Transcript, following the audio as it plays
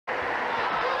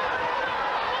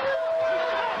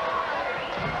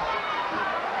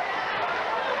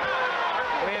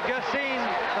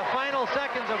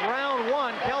seconds of round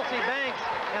one. Kelcie Banks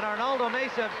and Renaldo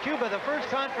Mesa of Cuba. The first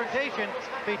confrontation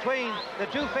between the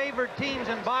two favored teams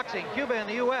in boxing, Cuba and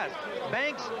the U.S.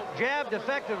 Banks jabbed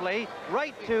effectively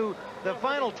right to the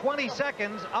final 20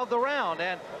 seconds of the round.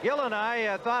 And Gil and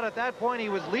I thought at that point he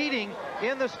was leading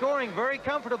in the scoring very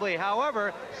comfortably.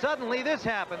 However, suddenly this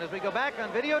happened. As we go back on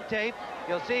videotape,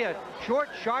 you'll see a short,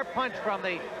 sharp punch from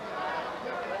the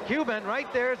Cuban.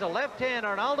 Right there is a left hand,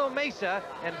 Renaldo Mesa,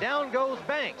 and down goes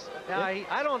Banks. Now,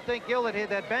 I don't think, Gil,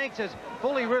 that Banks has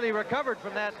fully really recovered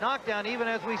from that knockdown, even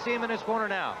as we see him in his corner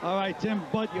now. All right, Tim,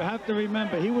 but you have to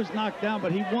remember, he was knocked down,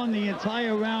 but he won the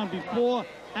entire round before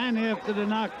and after the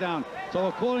knockdown. So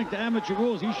according to amateur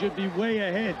rules, he should be way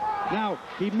ahead. Now,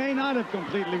 he may not have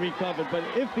completely recovered, but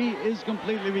if he is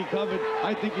completely recovered,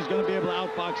 I think he's going to be able to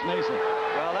outbox Mesa.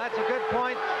 Well, that's a good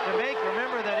point to make.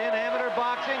 Remember that in amateur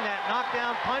boxing, that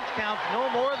knockdown punch counts no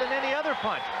more than any other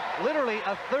punch. Literally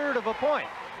a third of a point.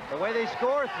 The way they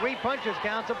score, 3 punches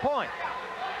counts a point.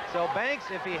 So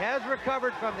Banks, if he has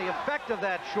recovered from the effect of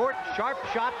that short, sharp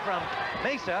shot from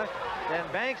Mesa, then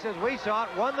Banks, as we saw it,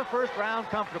 won the first round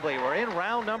comfortably. We're in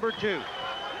round number 2.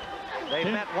 They've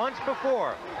met once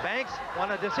before. Banks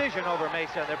won a decision over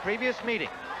Mesa in their previous meeting.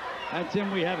 And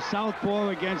Tim, we have southpaw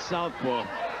against southpaw.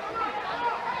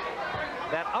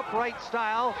 That upright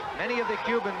style, many of the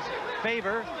Cubans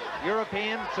favor.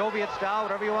 European, Soviet style,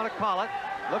 whatever you want to call it.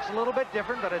 Looks a little bit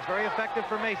different, but it's very effective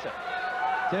for Mesa.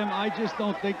 Tim, I just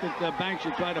don't think that Banks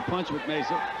should try to punch with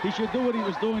Mesa. He should do what he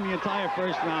was doing the entire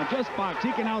first round. Just box.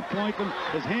 He can outpoint him.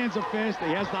 His hands are fast.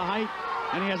 He has the height,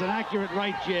 and he has an accurate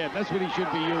right jab. That's what he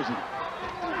should be using.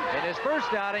 In his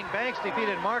first outing, Banks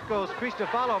defeated Marcos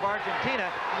Cristofalo of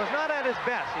Argentina. He was not at his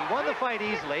best. He won the fight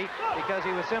easily because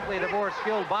he was simply the more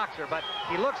skilled boxer, but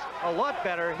he looks a lot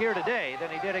better here today than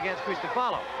he did against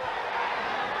Cristofalo.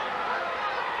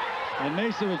 And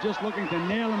Mesa was just looking to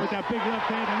nail him with that big left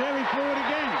hand, and there he threw it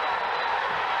again.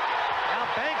 Now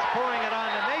Banks pouring it on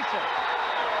to Mesa.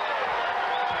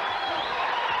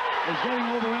 He's getting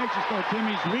over anxious though, Tim.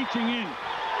 He's reaching in.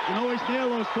 You can always nail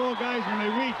those tall guys when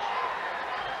they reach.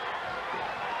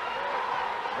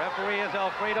 Referee is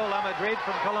Alfredo Lamadrid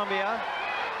from Colombia.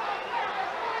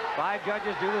 5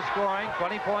 judges do the scoring.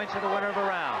 20 points to the winner of a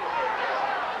round.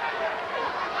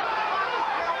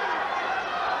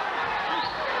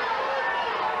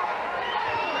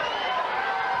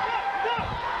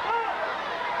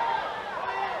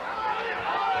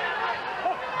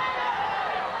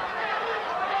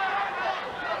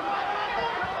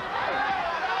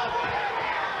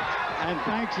 And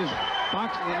Banks is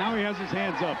boxing, and now he has his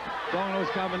hands up, throwing those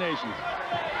combinations.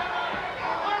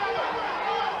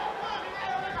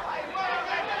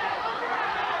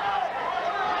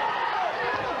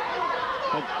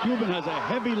 But Cuban has a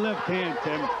heavy left hand,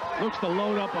 Tim. Looks to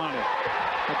load up on it.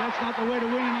 But that's not the way to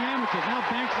win in the amateurs. Now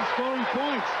Banks is scoring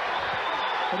points.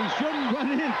 But he shouldn't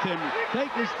run in, Tim.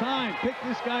 Take his time. Pick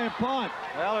this guy apart.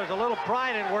 Well, there's a little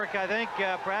pride at work, I think.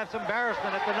 Perhaps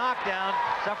embarrassment at the knockdown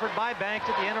suffered by Banks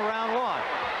at the end of round 1.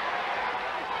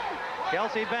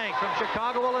 Kelcie Banks from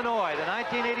Chicago, Illinois, the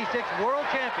 1986 world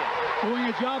champion. Doing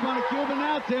a job on a Cuban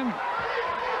now, Tim.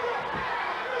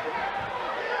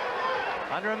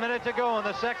 Under a minute to go in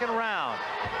the second round.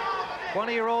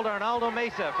 20-year-old Renaldo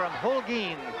Mesa from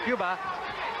Holguin, Cuba.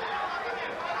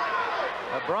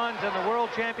 A bronze in the World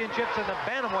Championships in the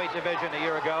bantamweight division a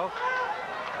year ago.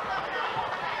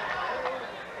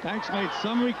 Banks made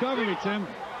some recovery, Tim.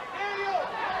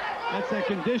 That's that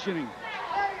conditioning.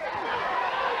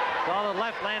 Solid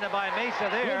left landed by Mesa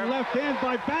there. Good left hand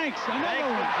by Banks. Banks comes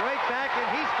right back,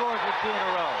 and he scores with 2 in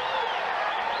a row.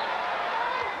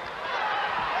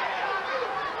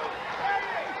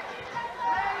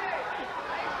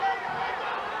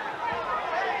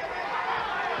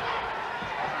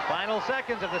 Final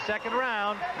seconds of the second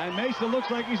round. And Mesa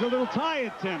looks like he's a little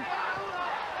tired, Tim.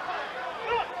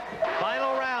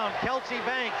 Final round, Kelcie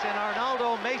Banks and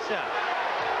Renaldo Mesa.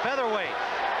 Featherweight.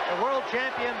 The world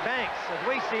champion Banks, as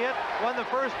we see it, won the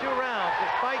first 2 rounds,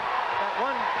 despite that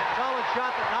one solid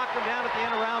shot that knocked him down at the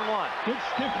end of round 1. Good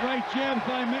stiff right jab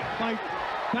by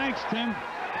Banks, Tim.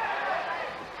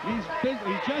 He's busy.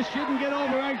 He just shouldn't get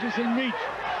over anxious and reach.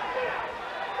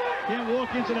 Can't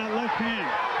walk into that left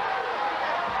hand.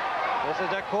 This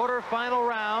is a quarter-final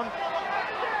round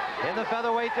in the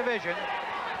featherweight division.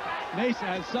 Mesa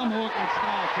has some Hawkins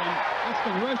style, Tim. That's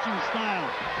the Russian style.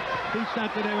 Teach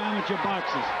that to their amateur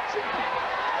boxers.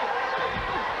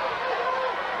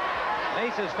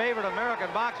 Mesa's favorite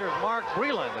American boxer is Mark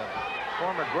Freeland, a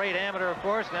former great amateur, of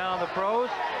course, now in the pros.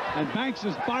 And Banks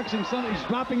is boxing something. He's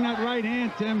dropping that right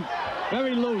hand, Tim.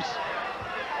 Very loose.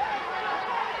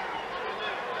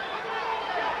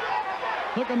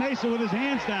 Look at Mesa with his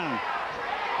hands down.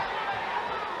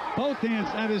 Both hands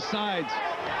at his sides.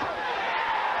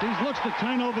 He looks to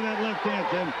turn over that left hand,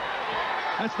 Tim.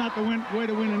 That's not the way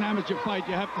to win an amateur fight.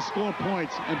 You have to score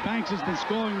points, and Banks has been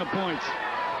scoring the points.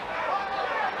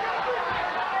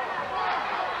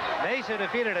 Mesa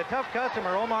defeated a tough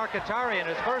customer, Omar Qatari, in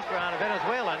his first round, a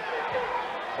Venezuelan,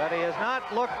 but he has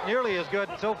not looked nearly as good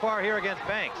so far here against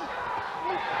Banks.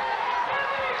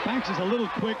 Banks is a little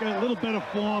quicker, a little better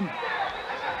form,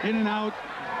 in and out.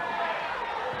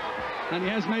 And he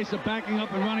has Mesa backing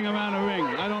up and running around the ring.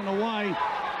 I don't know why.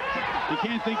 He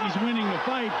can't think he's winning the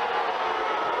fight.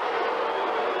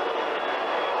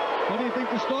 What do you think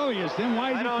the story is, Tim?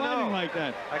 Why is he fighting like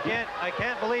that? I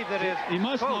can't believe that his He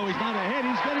must know he's not ahead.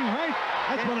 He's getting hurt.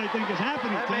 That's what I think is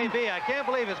happening, That Tim. may be. I can't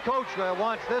believe his coach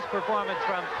wants this performance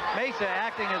from Mesa,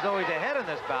 acting as though he's ahead in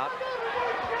this bout.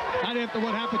 Not after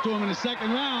what happened to him in the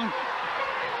second round.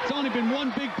 It's only been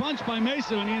one big punch by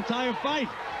Mesa in the entire fight.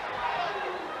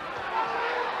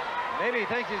 Maybe he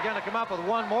thinks he's going to come up with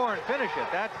one more and finish it.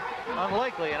 That's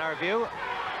unlikely in our view.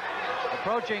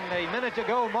 Approaching the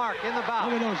minute-to-go mark in the bout.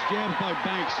 Look at those jabs by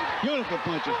Banks. Beautiful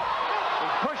punches.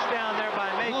 Pushed down there by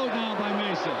Mesa. Low down by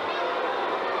Mesa.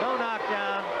 No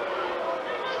knockdown.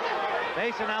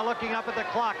 Mesa now looking up at the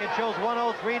clock. It shows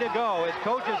 1:03 to go. His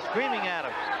coach is screaming at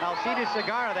him. Alcides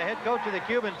Segarra, the head coach of the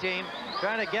Cuban team,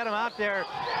 trying to get him out there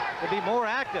to be more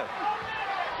active.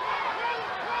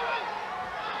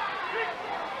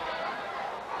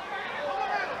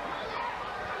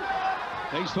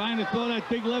 He's trying to throw that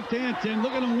big left hand, Tim.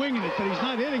 Look at him winging it, but he's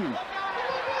not hitting him.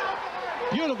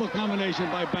 Beautiful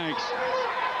combination by Banks.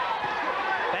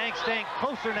 Banks staying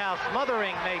closer now,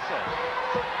 smothering Mesa.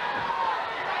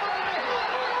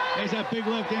 There's that big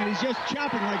left hand. He's just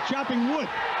chopping, like chopping wood.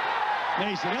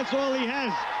 Mesa, that's all he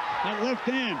has, that left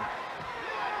hand.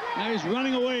 Now he's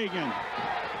running away again.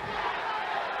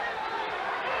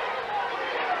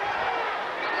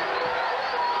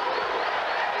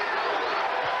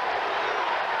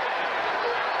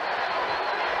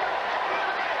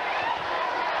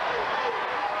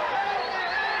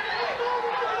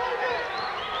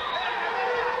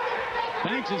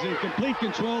 Banks is in complete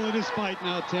control of this fight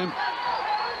now, Tim.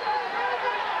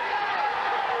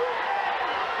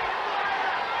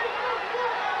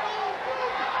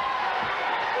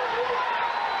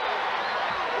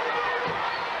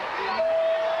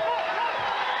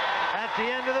 That's the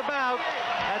end of the bout.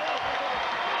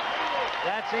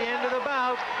 That's the end of the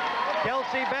bout.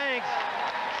 Kelcie Banks,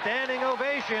 standing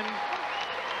ovation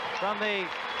from the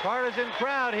partisan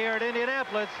crowd here at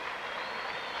Indianapolis.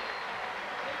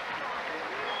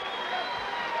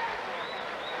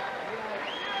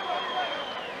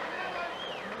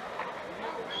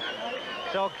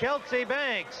 So Kelcie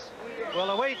Banks will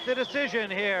await the decision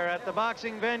here at the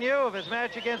boxing venue of his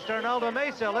match against Renaldo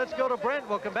Mesa. Let's go to Brent.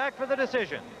 We'll come back for the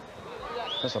decision.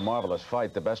 That's a marvelous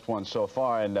fight, the best one so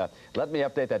far. And let me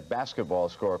update that basketball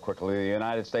score quickly. The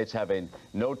United States having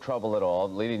no trouble at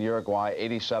all, leading Uruguay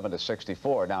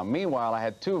 87-64. Now, meanwhile, I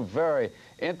had two very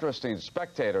interesting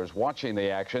spectators watching the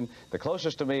action. The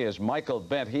closest to me is Michael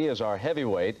Bentt. He is our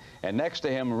heavyweight. And next to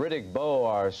him, Riddick Bowe,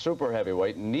 our super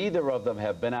heavyweight. Neither of them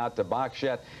have been out to box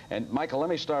yet. And, Michael,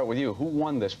 let me start with you. Who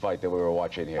won this fight that we were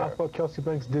watching here? I thought Kelcie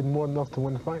Banks did more than enough to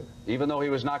win the fight. Even though he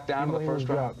was knocked down in the first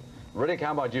round? Riddick,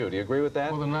 how about you? Do you agree with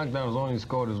that? Well, the knockdown was only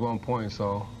scored as 1 point,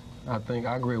 so I think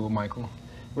I agree with Michael.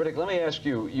 Riddick, let me ask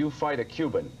you, you fight a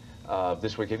Cuban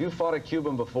this week. Have you fought a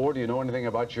Cuban before? Do you know anything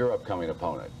about your upcoming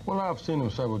opponent? Well, I've seen him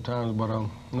several times, but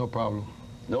no problem.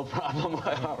 No problem? No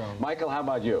problem. Michael, how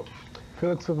about you?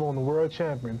 Felix Savon, the world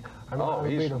champion.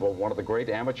 He's one of the great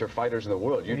amateur fighters in the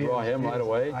world. You draw him right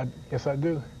away? Yes, I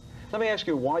do. Let me ask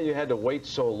you why you had to wait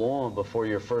so long before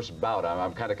your first bout.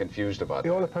 I'm kind of confused about that.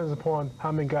 It all depends upon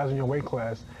how many guys in your weight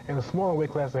class. In a smaller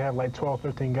weight class, they have like 12,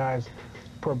 13 guys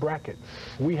per bracket.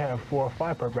 We have 4 or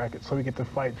 5 per bracket, so we get to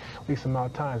fight at least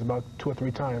amount of times, about 2 or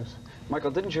 3 times. Michael,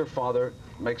 didn't your father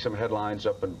make some headlines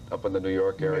up in the New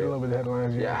York area? He made a little bit of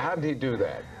headlines, yeah. Yeah, how did he do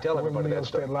that? Tell everybody that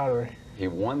stuff. State lottery. He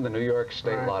won the New York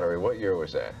State Lottery. What year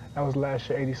was that? That was last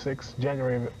year, 86,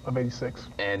 January of 86.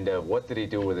 And what did he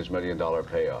do with his $1 million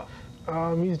payoff?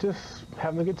 He's just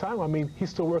having a good time. I mean, he's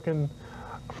still working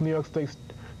for New York State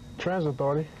Transit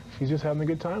Authority. He's just having a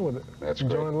good time with it. That's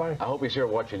enjoying great. life. I hope he's here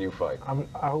watching you fight.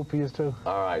 I hope he is too.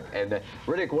 All right. And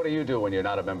Riddick, what do you do when you're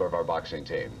not a member of our boxing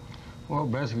team? Well,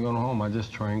 basically on home, I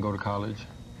just train, go to college.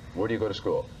 Where do you go to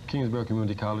school? Kingsborough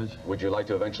Community College. Would you like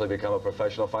to eventually become a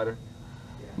professional fighter?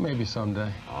 Maybe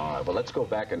someday. All right, well, let's go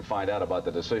back and find out about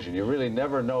the decision. You really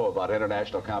never know about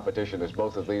international competition, as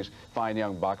both of these fine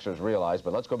young boxers realize,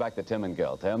 but let's go back to Tim and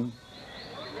Gil. Tim?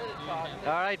 All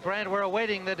right, friend, we're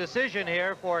awaiting the decision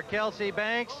here for Kelcie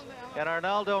Banks and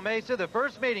Renaldo Mesa. The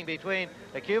first meeting between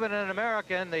a Cuban and an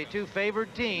American, the two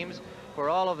favored teams for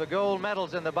all of the gold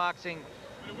medals in the boxing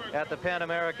at the Pan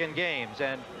American Games.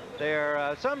 And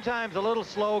they're sometimes a little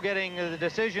slow getting the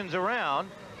decisions around.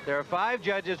 There are 5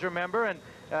 judges, remember, and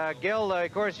Gil,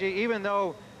 of course, even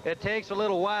though it takes a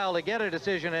little while to get a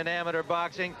decision in amateur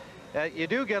boxing, you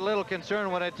do get a little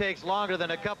concerned when it takes longer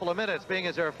than a couple of minutes, being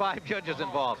as there are 5 judges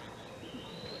involved.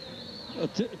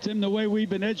 Tim, the way we've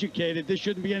been educated, there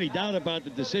shouldn't be any doubt about the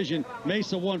decision.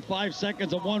 Mesa won 5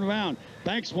 seconds of 1 round.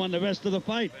 Banks won the rest of the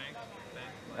fight.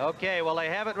 Okay, well, they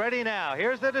have it ready now.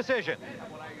 Here's the decision.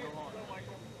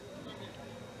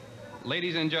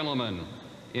 Ladies and gentlemen,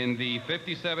 in the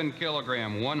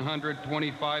 57-kilogram,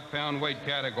 125-pound weight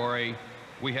category,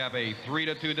 we have a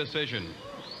 3-2 decision.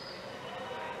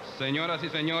 Señoras y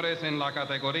señores, en la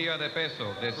categoría de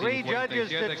peso de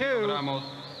 57 kilogramos,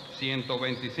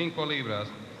 125 libras,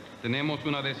 tenemos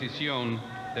una decisión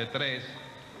de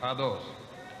 3-2.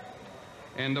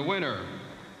 And the winner,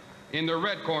 in the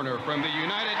red corner from the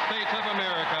United States of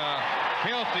America,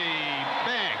 Kelcie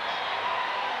Banks.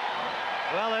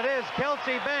 Well, it is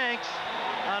Kelcie Banks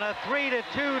on a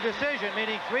 3-2 decision,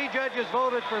 meaning 3 judges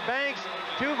voted for Banks,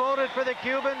 2 voted for the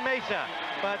Cuban Mesa.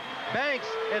 But Banks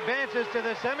advances to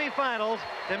the semifinals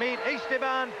to meet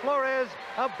Esteban Flores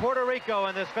of Puerto Rico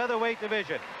in this featherweight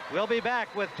division. We'll be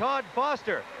back with Todd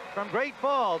Foster from Great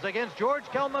Falls against George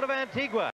Kelman of Antigua.